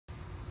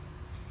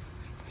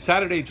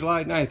Saturday,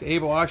 July 9th,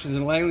 Able Auctions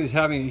in Langley is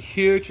having a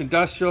huge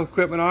industrial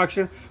equipment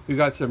auction. We've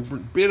got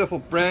some beautiful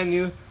brand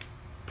new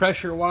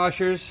pressure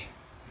washers,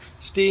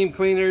 steam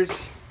cleaners.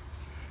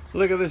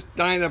 Look at this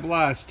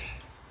Dynablast.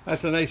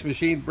 That's a nice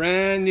machine,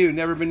 brand new,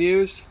 never been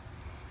used.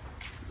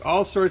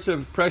 All sorts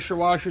of pressure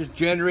washers,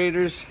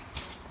 generators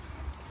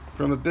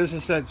from a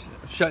business that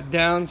shut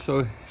down,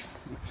 so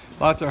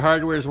lots of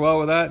hardware as well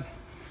with that.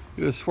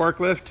 This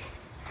forklift.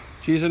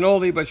 She's an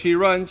oldie, but she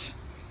runs.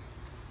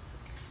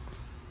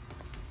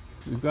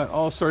 We've got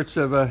all sorts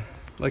of,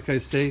 like I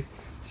say,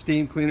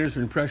 steam cleaners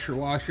and pressure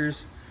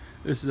washers.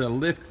 This is a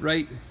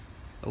lift-right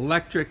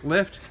electric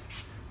lift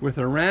with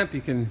a ramp.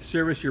 You can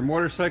service your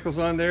motorcycles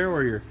on there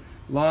or your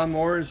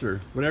lawnmowers or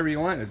whatever you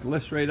want. It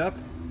lifts right up.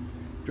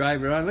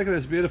 Drive it on. Look at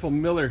this beautiful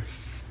Miller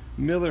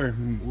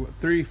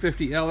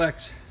 350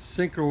 LX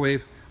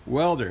Synchrowave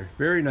welder.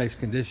 Very nice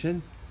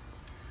condition.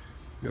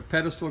 We've got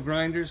pedestal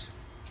grinders,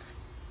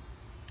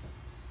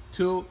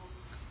 tool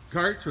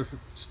carts with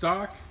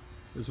stock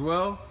as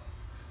well.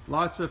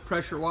 Lots of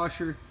pressure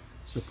washer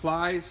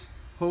supplies,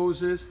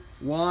 hoses,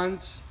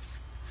 wands,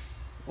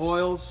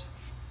 oils.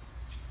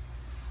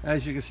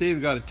 As you can see,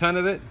 we've got a ton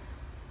of it.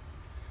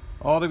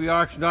 All to be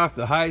auctioned off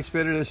the highest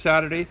bidder this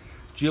Saturday,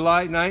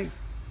 July 9th.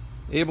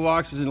 Able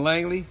Auctions in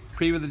Langley.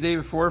 Preview the day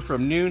before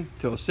from noon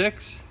till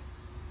 6.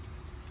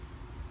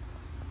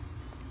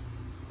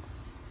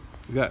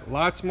 We've got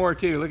lots more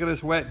too. Look at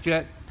this wet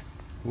jet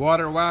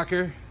water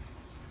whacker.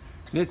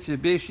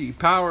 Mitsubishi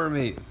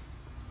PowerMate.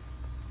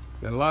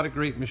 Got a lot of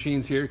great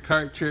machines here.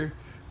 Karcher,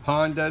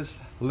 Hondas,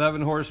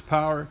 11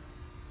 horsepower,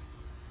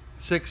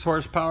 6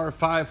 horsepower,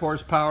 5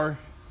 horsepower.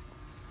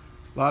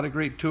 A lot of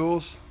great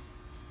tools.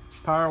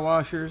 Power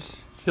washers,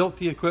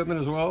 Hilti equipment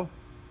as well.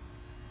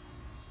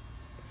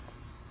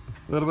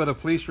 A little bit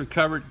of police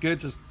recovered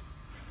goods,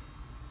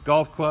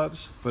 golf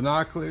clubs,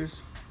 binoculars.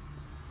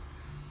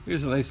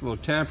 Here's a nice little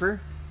tamper.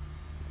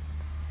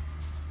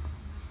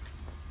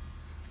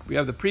 We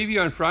have the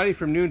preview on Friday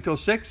from noon till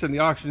 6, and the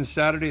auction is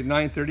Saturday at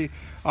 9:30.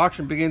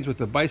 Auction begins with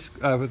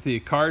the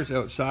cars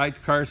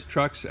outside, cars,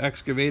 trucks,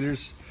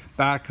 excavators,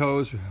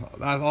 backhoes,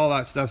 all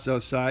that stuff's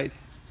outside.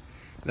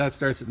 That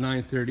starts at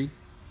 9:30,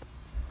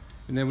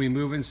 and then we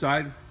move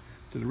inside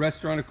to the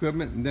restaurant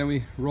equipment, and then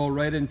we roll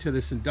right into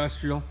this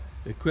industrial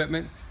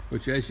equipment,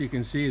 which, as you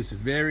can see, is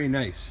very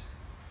nice.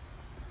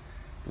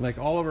 Like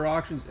all of our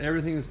auctions,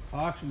 everything is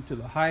auctioned to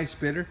the highest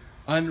bidder,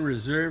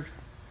 unreserved.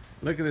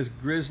 Look at this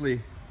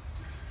Grizzly,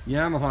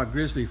 Yamaha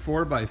Grizzly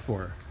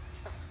 4x4.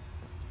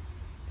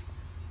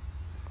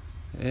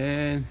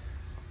 And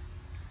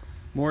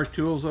more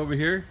tools over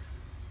here.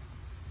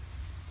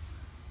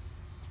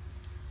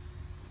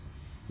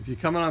 If you're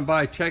coming on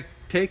by, take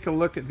a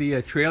look at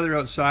the trailer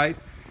outside.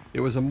 It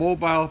was a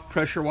mobile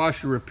pressure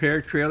washer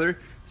repair trailer,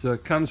 so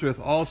it comes with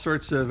all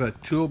sorts of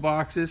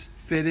toolboxes,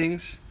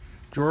 fittings,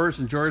 drawers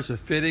and drawers of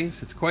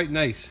fittings. It's quite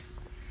nice.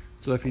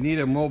 So if you need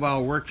a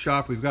mobile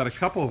workshop, we've got a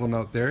couple of them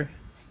out there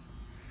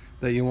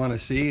that you want to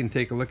see and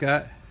take a look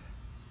at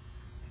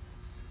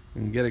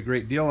and get a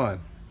great deal on.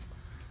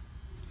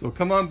 So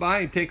come on by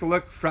and take a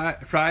look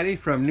Friday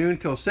from noon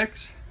till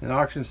 6, and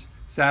auctions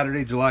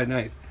Saturday, July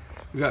 9th.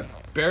 We've got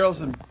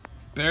pails and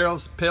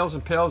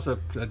pails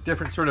of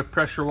different sort of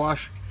pressure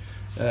wash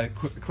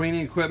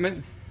cleaning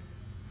equipment.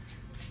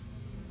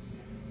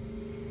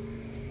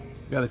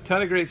 Got a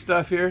ton of great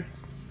stuff here.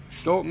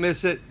 Don't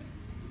miss it.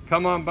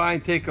 Come on by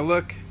and take a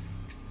look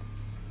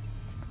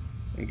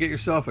and get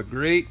yourself a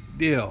great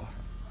deal.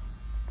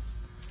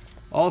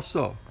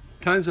 Also,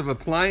 tons of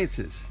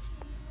appliances.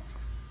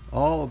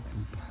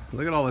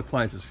 Look at all the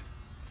appliances.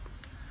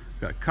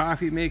 Got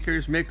coffee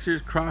makers,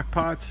 mixers, crock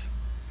pots.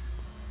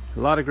 A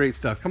lot of great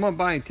stuff. Come on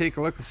by and take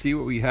a look and see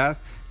what we have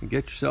and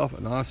get yourself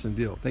an awesome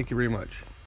deal. Thank you very much.